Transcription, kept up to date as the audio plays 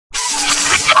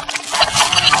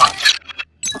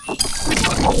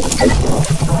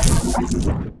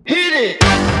Hit it!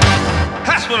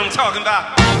 That's what I'm talking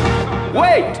about.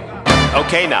 Wait!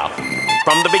 Okay, now,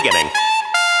 from the beginning.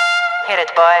 Hit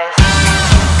it, boys.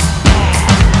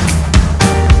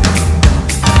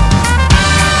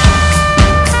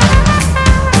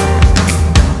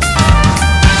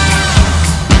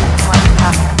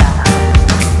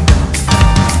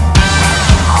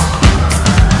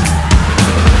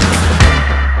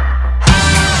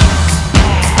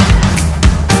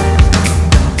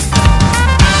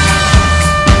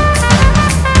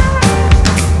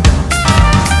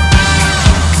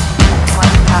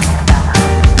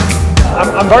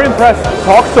 I'm very impressed. The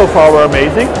talks so far were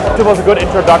amazing. It was a good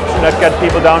introduction that gets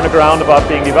people down the ground about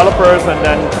being developers, and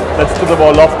then let's do the more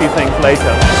lofty things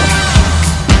later.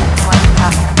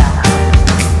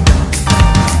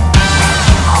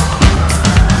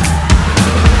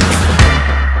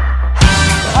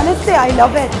 Honestly, I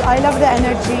love it. I love the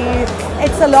energy.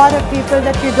 It's a lot of people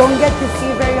that you don't get to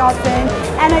see very often.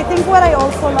 And I think what I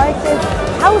also like is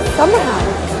how somehow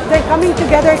they're coming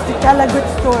together to tell a good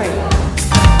story.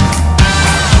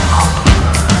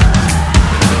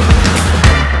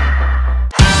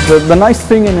 The nice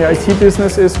thing in the IT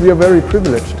business is we are very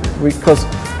privileged because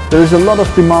there is a lot of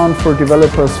demand for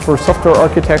developers, for software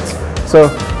architects, so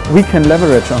we can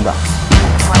leverage on that.